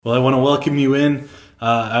Well, I want to welcome you in.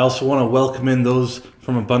 I also want to welcome in those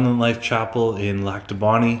from Abundant Life Chapel in Lac du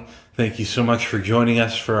Bonnie. Thank you so much for joining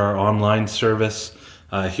us for our online service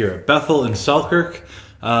here at Bethel in Selkirk.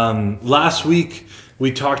 Last week,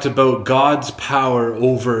 we talked about God's power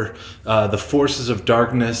over the forces of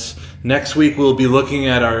darkness. Next week, we'll be looking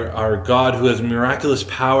at our God who has miraculous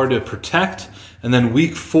power to protect. And then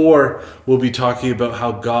week 4, we'll be talking about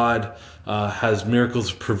how God has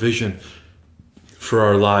miracles of provision for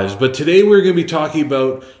our lives. But today we're going to be talking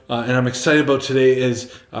about, and I'm excited about today,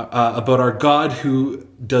 is about our God who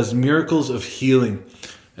does miracles of healing.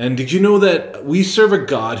 And did you know that we serve a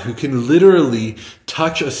God who can literally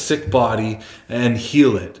touch a sick body and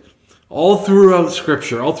heal it? All throughout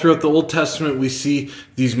Scripture, all throughout the Old Testament, we see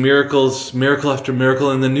these miracles, miracle after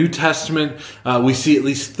miracle. In the New Testament, we see at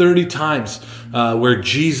least 30 times where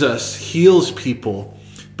Jesus heals people.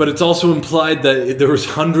 But it's also implied that there was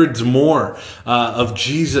hundreds more of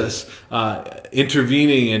Jesus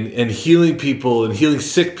intervening and healing people and healing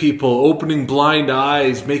sick people, opening blind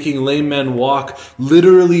eyes, making lame men walk,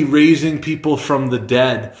 literally raising people from the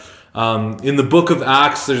dead. In the book of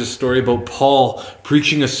Acts, there's a story about Paul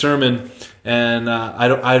preaching a sermon. And I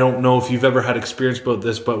don't know if you've ever had experience about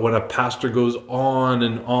this, but when a pastor goes on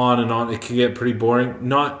and on and on, it can get pretty boring.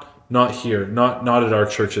 Not here, not at our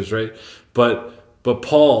churches, right? But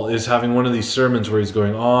Paul is having one of these sermons where he's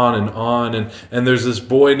going on, and there's this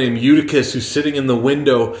boy named Eutychus who's sitting in the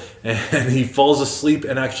window, and he falls asleep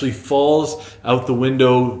and actually falls out the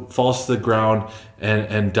window, falls to the ground,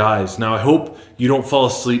 and dies. Now, I hope you don't fall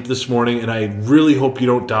asleep this morning, and I really hope you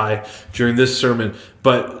don't die during this sermon.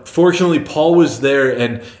 But fortunately, Paul was there,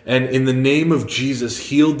 and in the name of Jesus,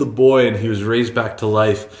 healed the boy, and he was raised back to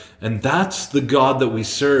life. And that's the God that we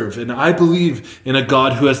serve. And I believe in a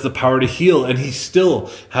God who has the power to heal, and he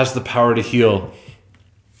still has the power to heal.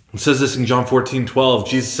 It says this in John 14:12.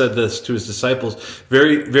 Jesus said this to his disciples.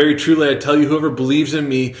 Very, very truly, I tell you, whoever believes in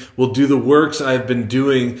me will do the works I have been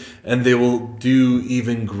doing, and they will do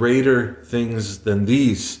even greater things than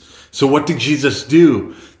these. So what did Jesus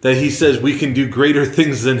do? That he says we can do greater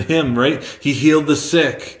things than him, right? He healed the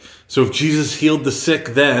sick. So if Jesus healed the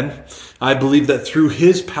sick then, I believe that through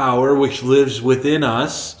his power, which lives within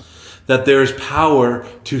us, that there is power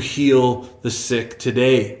to heal the sick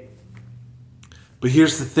today. But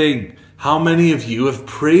here's the thing. How many of you have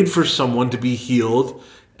prayed for someone to be healed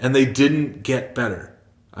and they didn't get better?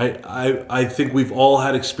 I think we've all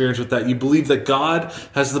had experience with that. You believe that God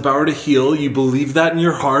has the power to heal. You believe that in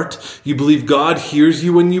your heart. You believe God hears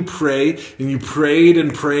you when you pray, and you prayed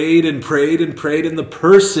and prayed and prayed and prayed, and the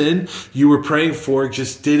person you were praying for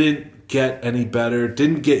just didn't get any better,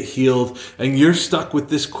 didn't get healed, and you're stuck with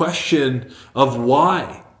this question of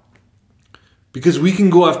why. Because we can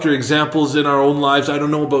go after examples in our own lives. I don't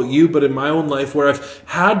know about you, but in my own life where I've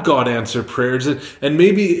had God answer prayers, and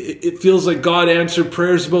maybe it feels like God answered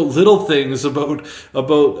prayers about little things, about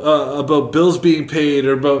bills being paid,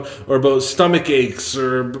 or about stomach aches,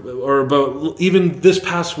 or about even this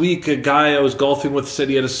past week, a guy I was golfing with said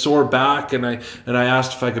he had a sore back, and I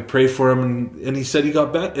asked if I could pray for him, and he said he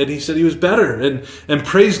got better, and he said he was better, and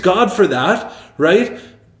praise God for that, right?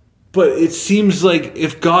 But it seems like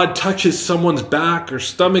if God touches someone's back or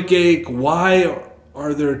stomach ache, why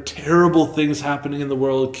are there terrible things happening in the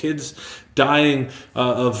world? Kids dying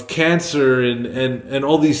of cancer and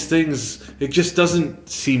all these things. It just doesn't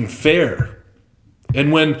seem fair.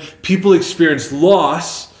 And when people experience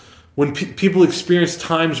loss, when people experience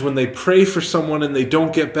times when they pray for someone and they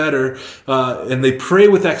don't get better, and they pray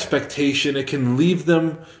with expectation, it can leave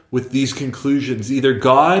them with these conclusions. Either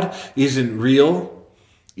God isn't real,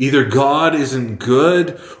 either God isn't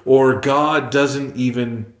good, or God doesn't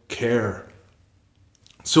even care.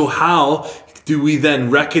 So how do we then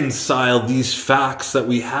reconcile these facts that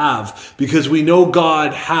we have? Because we know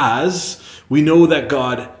God has, we know that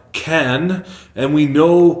God can, and we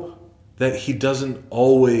know that he doesn't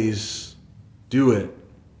always do it.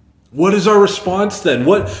 What is our response then?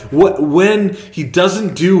 When he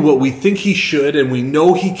doesn't do what we think he should and we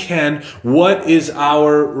know he can, what is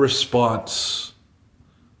our response?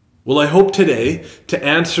 Well, I hope today to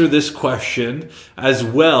answer this question as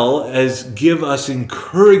well as give us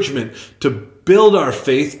encouragement to build our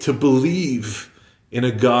faith to believe in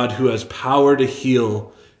a God who has power to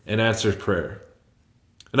heal and answer prayer.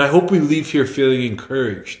 And I hope we leave here feeling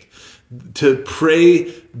encouraged to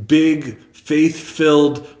pray big,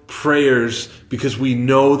 faith-filled prayers because we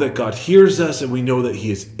know that God hears us and we know that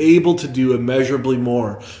he is able to do immeasurably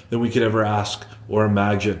more than we could ever ask or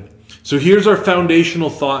imagine. So here's our foundational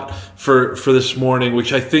thought for this morning,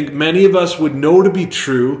 which I think many of us would know to be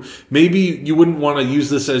true. Maybe you wouldn't want to use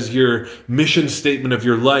this as your mission statement of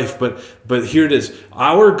your life, but here it is.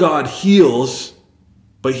 Our God heals,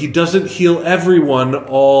 but he doesn't heal everyone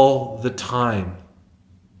all the time.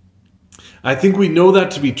 I think we know that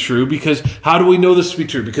to be true because how do we know this to be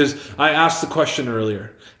true? Because I asked the question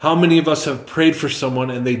earlier. How many of us have prayed for someone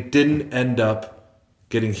and they didn't end up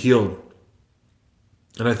getting healed?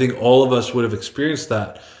 And I think all of us would have experienced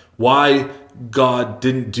that. Why God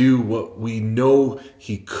didn't do what we know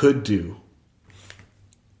he could do.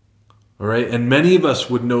 All right? And many of us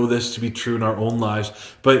would know this to be true in our own lives.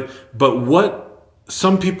 But what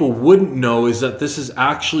some people wouldn't know is that this is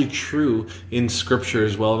actually true in Scripture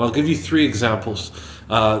as well. And I'll give you 3 examples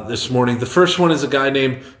this morning. The first one is a guy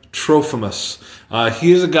named Trophimus.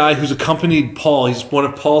 He is a guy who's accompanied Paul. He's one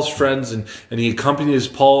of Paul's friends, and he accompanied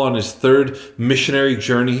Paul on his 3rd missionary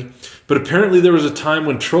journey. But apparently there was a time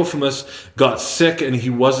when Trophimus got sick and he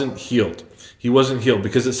wasn't healed. He wasn't healed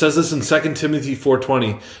because it says this in 2 Timothy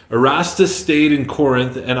 4:20. Erastus stayed in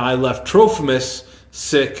Corinth and I left Trophimus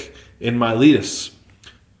sick in Miletus.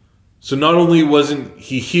 So not only wasn't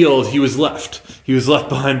he healed, he was left. He was left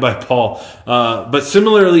behind by Paul. But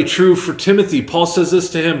similarly true for Timothy. Paul says this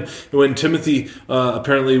to him when Timothy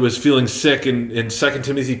apparently was feeling sick in 2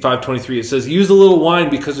 Timothy 5:23. It says, use a little wine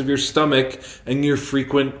because of your stomach and your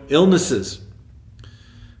frequent illnesses.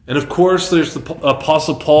 And of course, there's the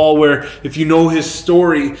Apostle Paul, where if you know his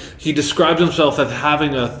story, he describes himself as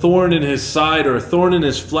having a thorn in his side or a thorn in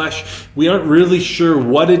his flesh. We aren't really sure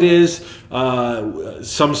what it is.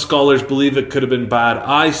 Some scholars believe it could have been bad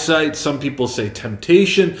eyesight. Some people say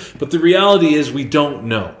temptation. But the reality is we don't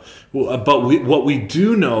know. But what we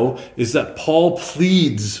do know is that Paul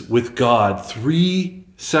pleads with God 3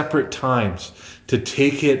 separate times to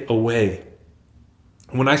take it away.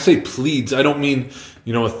 When I say pleads, I don't mean,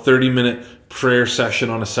 a 30-minute prayer session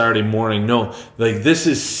on a Saturday morning. No, this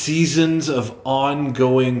is seasons of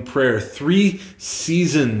ongoing prayer. 3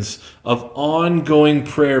 seasons of ongoing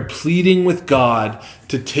prayer, pleading with God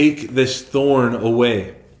to take this thorn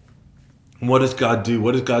away. And what does God do?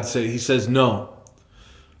 What does God say? He says, no,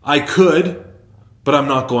 I could, but I'm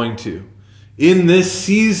not going to. In this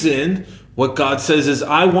season, what God says is,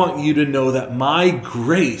 I want you to know that my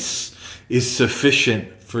grace is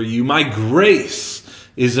sufficient for you. My grace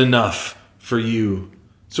is enough for you.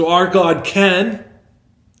 So our God can,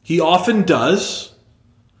 he often does,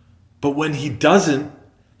 but when he doesn't,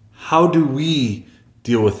 how do we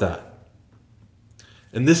deal with that?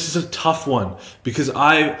 And this is a tough one because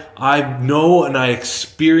I know and I have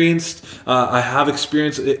experienced,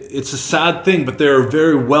 it's a sad thing, but there are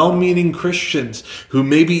very well-meaning Christians who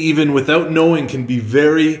maybe even without knowing can be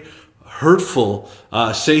very hurtful,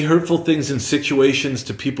 say hurtful things in situations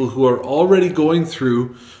to people who are already going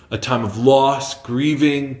through a time of loss,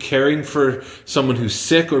 grieving, caring for someone who's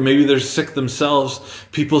sick, or maybe they're sick themselves.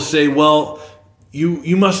 People say, well,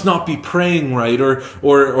 you must not be praying right,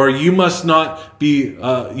 or you must not be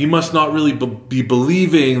really be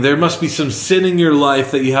believing. There must be some sin in your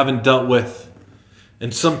life that you haven't dealt with.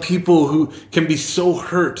 And some people who can be so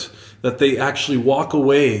hurt that they actually walk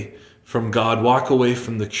away from God, walk away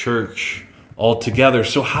from the church altogether.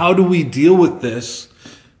 So how do we deal with this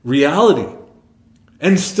reality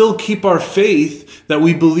and still keep our faith that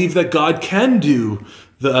we believe that God can do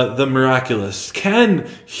the miraculous, can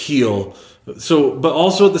heal? So, but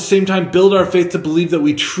also at the same time, build our faith to believe that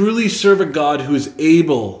we truly serve a God who is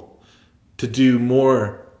able to do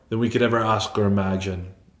more than we could ever ask or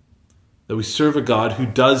imagine. That we serve a God who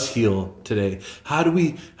does heal today. How do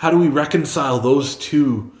we reconcile those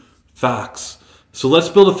 2 facts? So let's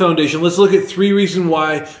build a foundation. Let's look at 3 reasons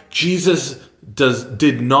why Jesus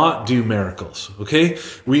did not do miracles. Okay?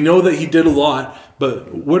 We know that he did a lot,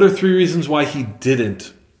 but what are 3 reasons why he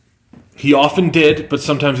didn't? He often did, but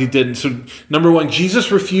sometimes he didn't. So number 1,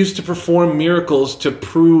 Jesus refused to perform miracles to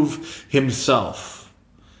prove himself.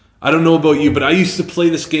 I don't know about you, but I used to play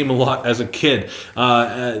this game a lot as a kid.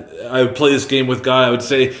 I would play this game with God. I would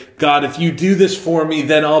say, God, if you do this for me,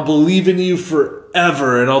 then I'll believe in you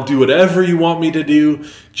forever, and I'll do whatever you want me to do.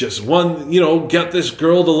 Just get this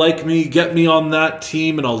girl to like me, get me on that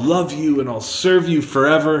team, and I'll love you, and I'll serve you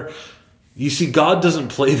forever. You see, God doesn't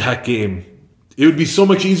play that game. It would be so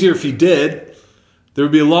much easier if he did. There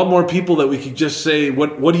would be a lot more people that we could just say,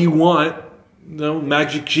 what do you want?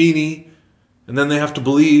 Magic genie. And then they have to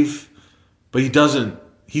believe. But he doesn't.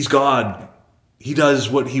 He's God. He does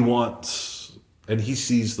what he wants. And he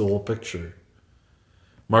sees the whole picture.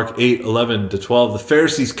 Mark 8:11-12. The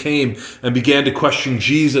Pharisees came and began to question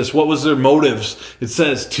Jesus. What was their motives? It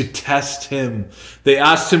says to test him. They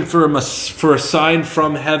asked him for a sign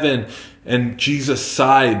from heaven, and Jesus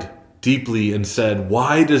sighed deeply and said,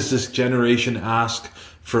 "Why does this generation ask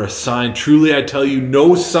for a sign? Truly I tell you,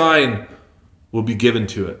 no sign will be given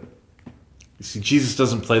to it." You see, Jesus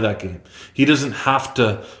doesn't play that game. He doesn't have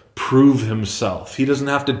to prove himself. He doesn't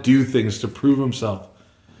have to do things to prove himself.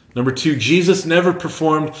 Number two, Jesus never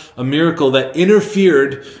performed a miracle that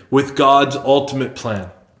interfered with God's ultimate plan.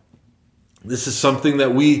 This is something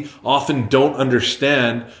that we often don't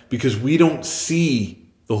understand because we don't see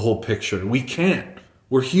the whole picture. We can't.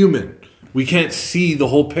 We're human. We can't see the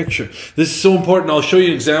whole picture. This is so important. I'll show you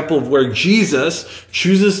an example of where Jesus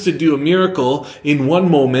chooses to do a miracle in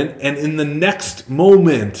one moment and in the next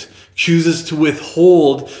moment chooses to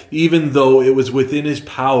withhold even though it was within his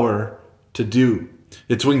power to do.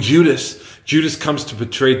 It's when Judas comes to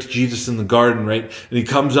betray Jesus in the garden, right? And he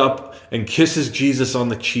comes up and kisses Jesus on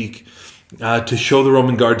the cheek to show the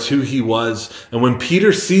Roman guards who he was. And when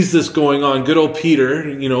Peter sees this going on, good old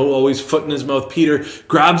Peter, always foot in his mouth, Peter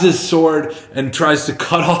grabs his sword and tries to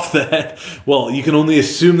cut off the head. Well, you can only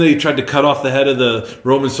assume that he tried to cut off the head of the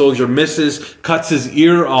Roman soldier, misses, cuts his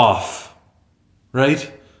ear off,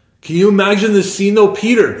 right? Can you imagine this scene though?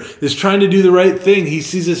 Peter is trying to do the right thing. He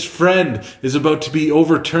sees his friend is about to be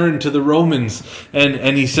overturned to the Romans.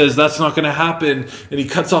 And he says, that's not going to happen. And he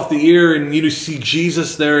cuts off the ear and you see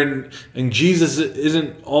Jesus there. And Jesus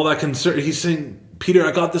isn't all that concerned. He's saying, Peter,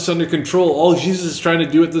 I got this under control. All Jesus is trying to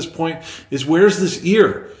do at this point is, where's this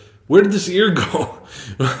ear? Where did this ear go?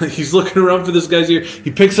 He's looking around for this guy's ear.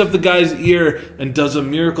 He picks up the guy's ear and does a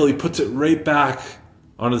miracle. He puts it right back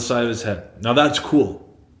onto the side of his head. Now that's cool.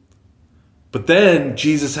 But then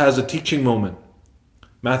Jesus has a teaching moment.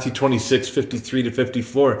 Matthew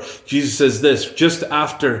 26:53-54. Jesus says this, just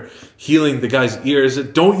after healing the guy's ears,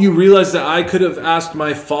 don't you realize that I could have asked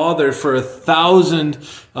my Father for 1,000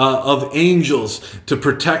 of angels to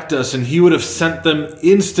protect us, and he would have sent them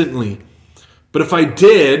instantly. But if I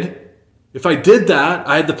did that,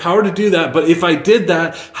 I had the power to do that, but if I did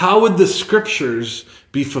that, how would the scriptures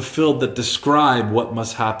be fulfilled that describe what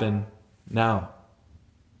must happen now?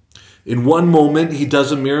 In one moment, he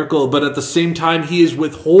does a miracle, but at the same time, he is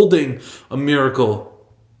withholding a miracle.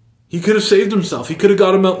 He could have saved himself. He could have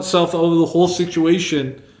got himself out of the whole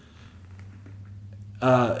situation.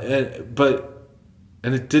 And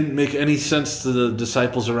it didn't make any sense to the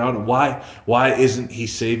disciples around him. Why isn't he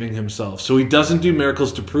saving himself? So he doesn't do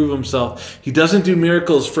miracles to prove himself. He doesn't do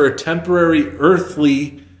miracles for a temporary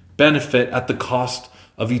earthly benefit at the cost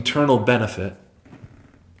of eternal benefit.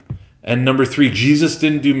 And number three, Jesus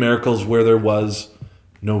didn't do miracles where there was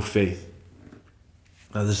no faith.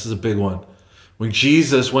 Now this is a big one. When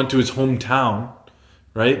Jesus went to his hometown,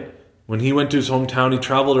 right? When he went to his hometown, he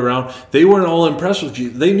traveled around. They weren't all impressed with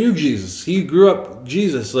Jesus. They knew Jesus. He grew up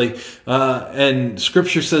Jesus. And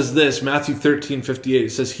scripture says this, Matthew 13:58. It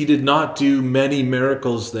says, he did not do many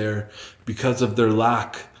miracles there because of their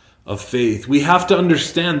lack of faith. We have to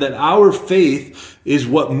understand that our faith is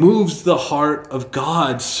what moves the heart of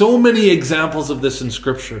God. So many examples of this in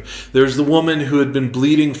scripture. There's the woman who had been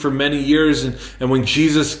bleeding for many years, and when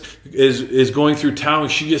Jesus is going through town,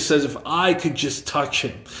 she just says, if I could just touch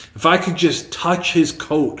him, if I could just touch his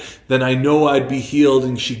coat, then I know I'd be healed.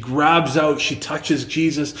 And she grabs out, she touches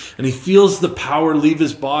Jesus, and he feels the power leave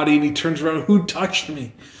his body, and he turns around, who touched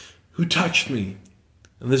me? Who touched me?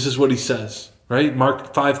 And this is what he says. Right?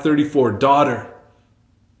 Mark 5:34, daughter,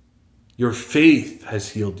 your faith has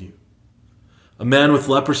healed you. A man with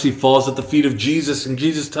leprosy falls at the feet of Jesus, and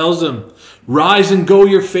Jesus tells him, rise and go,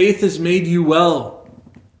 your faith has made you well.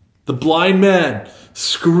 The blind man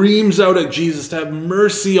screams out at Jesus to have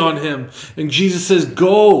mercy on him, and Jesus says,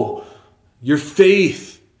 go, your faith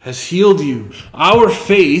has healed you. Our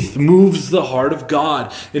faith moves the heart of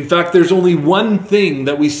God. In fact, there's only one thing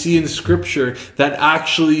that we see in scripture that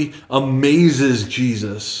actually amazes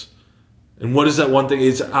Jesus. And what is that one thing?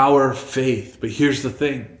 It's our faith. But here's the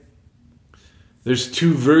thing. There's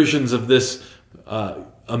two versions of this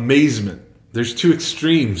amazement. There's two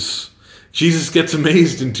extremes. Jesus gets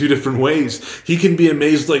amazed in two different ways. He can be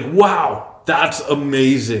amazed like, wow, that's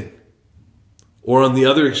amazing. Or on the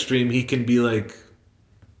other extreme, he can be like,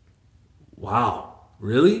 wow,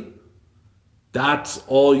 really? That's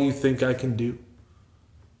all you think I can do?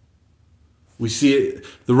 We see it,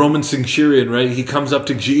 the Roman centurion, right? He comes up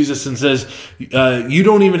to Jesus and says, you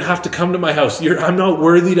don't even have to come to my house. I'm not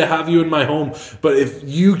worthy to have you in my home. But if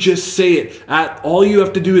you just say it, all you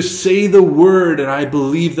have to do is say the word, and I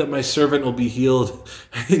believe that my servant will be healed.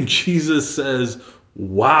 And Jesus says,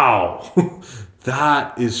 wow,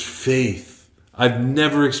 That is faith. I've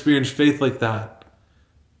never experienced faith like that.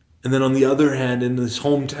 And then on the other hand, in his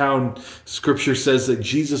hometown, Scripture says that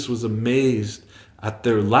Jesus was amazed at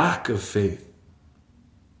their lack of faith.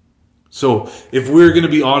 So if we're going to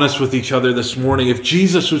be honest with each other this morning, if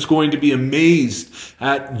Jesus was going to be amazed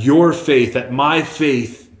at your faith, at my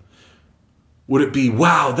faith, would it be,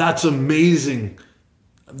 wow, that's amazing.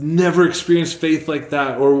 I've never experienced faith like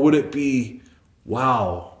that. Or would it be,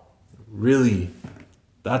 wow, really,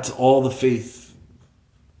 that's all the faith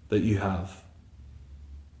that you have?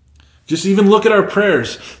 Just even look at our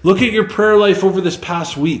prayers. Look at your prayer life over this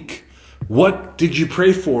past week. What did you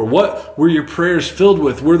pray for? What were your prayers filled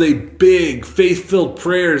with? Were they big, faith-filled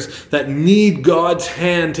prayers that need God's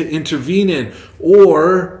hand to intervene in?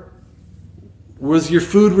 Or was your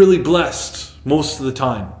food really blessed most of the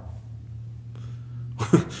time?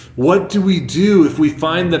 What do we do if we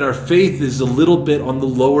find that our faith is a little bit on the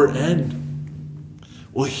lower end?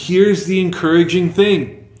 Well, here's the encouraging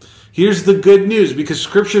thing. Here's the good news, because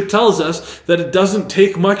Scripture tells us that it doesn't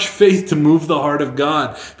take much faith to move the heart of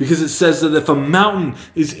God. Because it says that if a mountain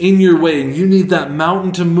is in your way and you need that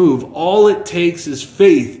mountain to move, all it takes is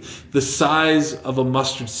faith the size of a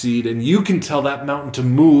mustard seed. And you can tell that mountain to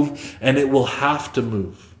move, and it will have to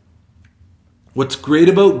move. What's great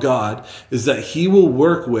about God is that He will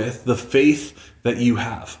work with the faith that you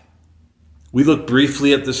have. We looked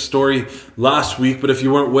briefly at this story last week, but if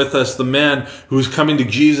you weren't with us, the man who's coming to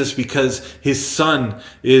Jesus because his son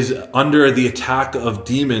is under the attack of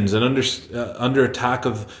demons and under attack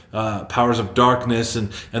of powers of darkness,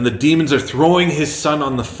 and the demons are throwing his son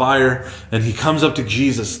on the fire, and he comes up to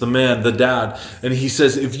Jesus, the man, the dad, and he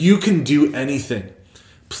says, if you can do anything,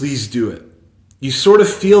 please do it. You sort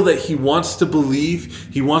of feel that he wants to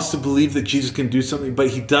believe that Jesus can do something, but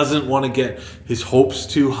he doesn't want to get his hopes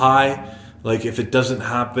too high. Like if it doesn't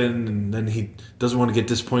happen, and then he doesn't want to get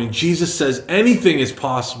disappointed. Jesus says anything is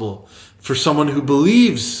possible for someone who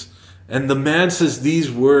believes. And the man says these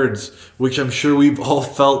words, which I'm sure we've all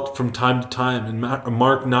felt from time to time. In Mark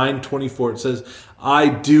 9:24, it says, I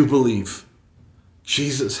do believe.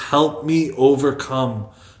 Jesus, help me overcome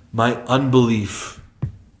my unbelief.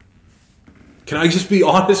 Can I just be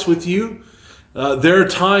honest with you? There are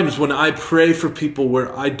times when I pray for people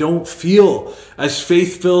where I don't feel as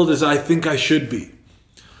faith-filled as I think I should be.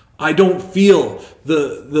 I don't feel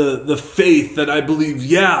the faith that I believe,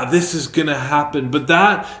 yeah, this is going to happen. But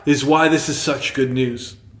that is why this is such good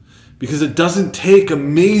news. Because it doesn't take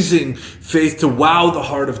amazing faith to wow the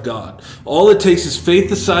heart of God. All it takes is faith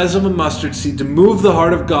the size of a mustard seed to move the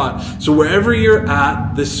heart of God. So wherever you're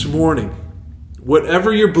at this morning,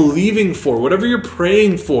 whatever you're believing for, whatever you're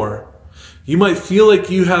praying for, you might feel like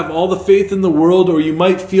you have all the faith in the world, or you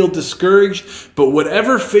might feel discouraged, but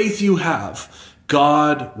whatever faith you have,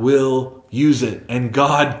 God will use it, and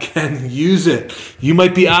God can use it. You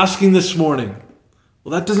might be asking this morning,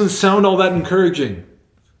 well, that doesn't sound all that encouraging.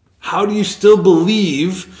 How do you still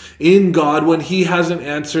believe in God when He hasn't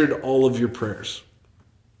answered all of your prayers?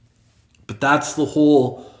 But that's the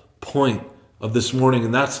whole point of this morning,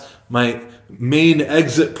 and that's my main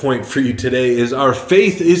exit point for you today, is our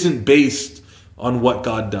faith isn't based on what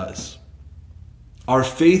God does. Our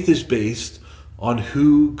faith is based on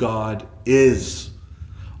who God is.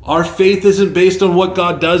 Our faith isn't based on what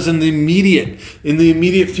God does in the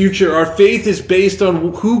immediate future. Our faith is based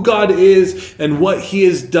on who God is and what He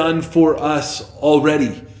has done for us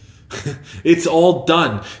already. It's all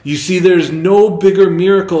done. You see, there's no bigger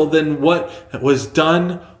miracle than what was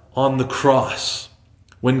done on the cross.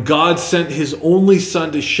 When God sent His only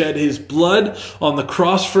Son to shed His blood on the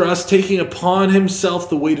cross for us, taking upon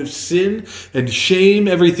Himself the weight of sin and shame,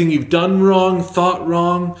 everything you've done wrong, thought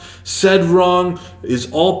wrong, said wrong,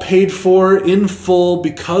 is all paid for in full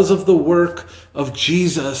because of the work of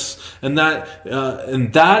Jesus. And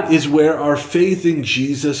that is where our faith in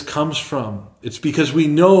Jesus comes from. It's because we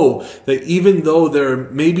know that even though there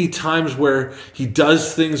may be times where He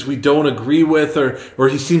does things we don't agree with, or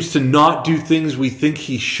He seems to not do things we think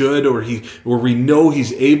He should, or we know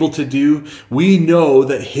He's able to do, we know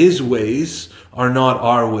that His ways are not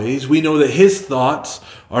our ways. We know that His thoughts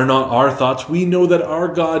are not our thoughts. We know that our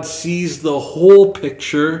God sees the whole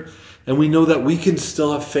picture, and we know that we can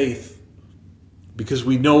still have faith because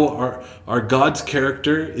we know our God's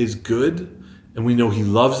character is good. And we know He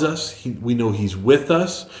loves us. We know He's with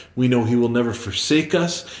us. We know He will never forsake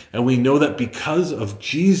us. And we know that because of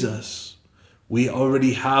Jesus, we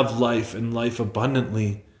already have life and life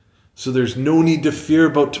abundantly. So there's no need to fear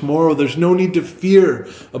about tomorrow. There's no need to fear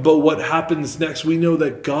about what happens next. We know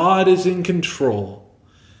that God is in control.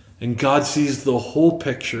 And God sees the whole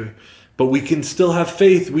picture. But we can still have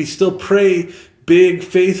faith. We still pray, big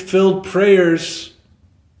faith-filled prayers.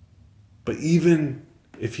 But even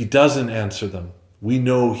if he doesn't answer them, we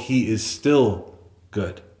know he is still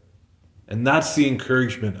good. And that's the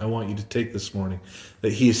encouragement I want you to take this morning,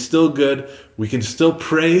 that he is still good. We can still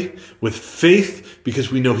pray with faith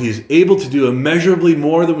because we know he is able to do immeasurably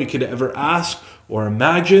more than we could ever ask or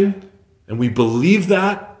imagine. And we believe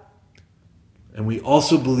that. And we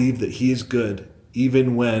also believe that he is good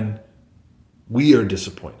even when we are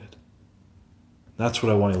disappointed. That's what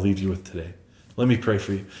I want to leave you with today. Let me pray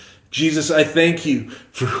for you. Jesus, I thank you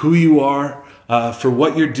for who you are, for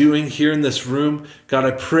what you're doing here in this room. God,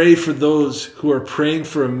 I pray for those who are praying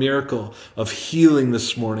for a miracle of healing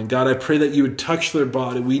this morning. God, I pray that you would touch their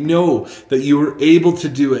body. We know that you were able to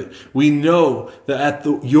do it. We know that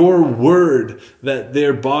at your word that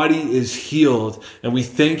their body is healed. And we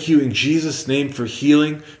thank you in Jesus' name for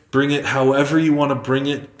healing. Bring it however you want to bring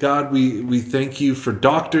it, God. We thank you for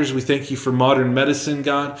doctors. We thank you for modern medicine,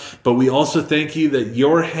 God. But we also thank you that at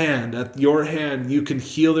your hand, you can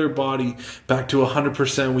heal their body back to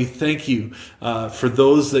 100%. We thank you for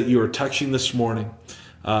those that you are touching this morning.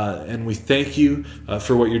 And we thank you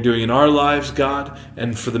for what you're doing in our lives, God,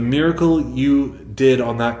 and for the miracle you did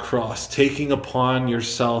on that cross, taking upon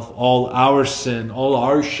yourself all our sin, all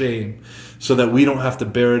our shame, so that we don't have to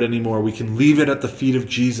bear it anymore. We can leave it at the feet of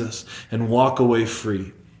Jesus and walk away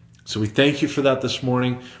free. So we thank you for that this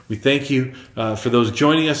morning. We thank you for those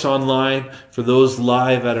joining us online, for those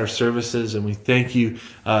live at our services, and we thank you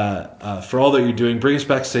for all that you're doing. Bring us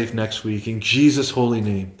back safe next week. In Jesus' holy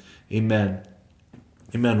name, amen.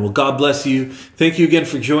 Amen. Well, God bless you. Thank you again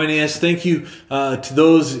for joining us. Thank you to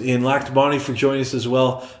those in Lac Du Bonnet for joining us as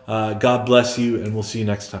well. God bless you, and we'll see you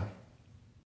next time.